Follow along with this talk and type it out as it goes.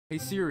Hey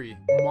Siri,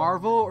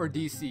 Marvel or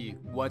DC?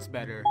 What's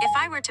better? If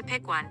I were to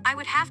pick one, I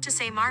would have to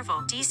say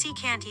Marvel. DC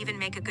can't even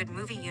make a good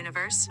movie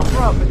universe.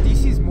 Bro, but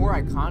DC's more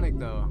iconic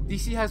though.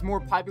 DC has more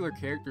popular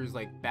characters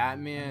like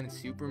Batman,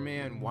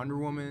 Superman, Wonder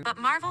Woman. But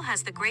Marvel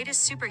has the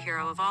greatest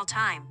superhero of all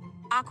time,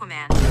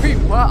 Aquaman. Wait,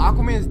 what?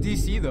 Aquaman's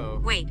DC though.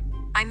 Wait,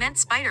 I meant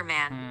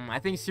Spider-Man. I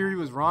think Siri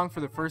was wrong for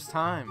the first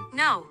time.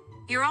 No,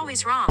 you're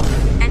always wrong.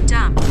 And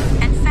dumb.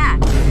 And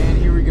fat. And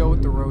here we go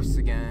with the roast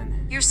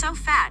again. You're so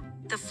fat.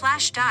 The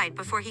Flash died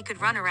before he could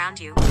run around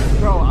you.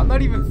 Bro, I'm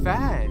not even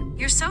fat.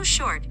 You're so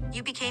short,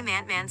 you became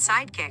Ant-Man's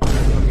sidekick.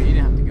 Okay, you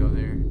didn't have to go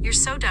there. You're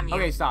so dumb, you.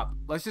 Okay, stop.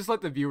 Let's just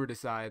let the viewer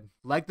decide.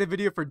 Like the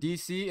video for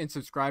DC and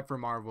subscribe for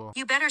Marvel.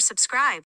 You better subscribe.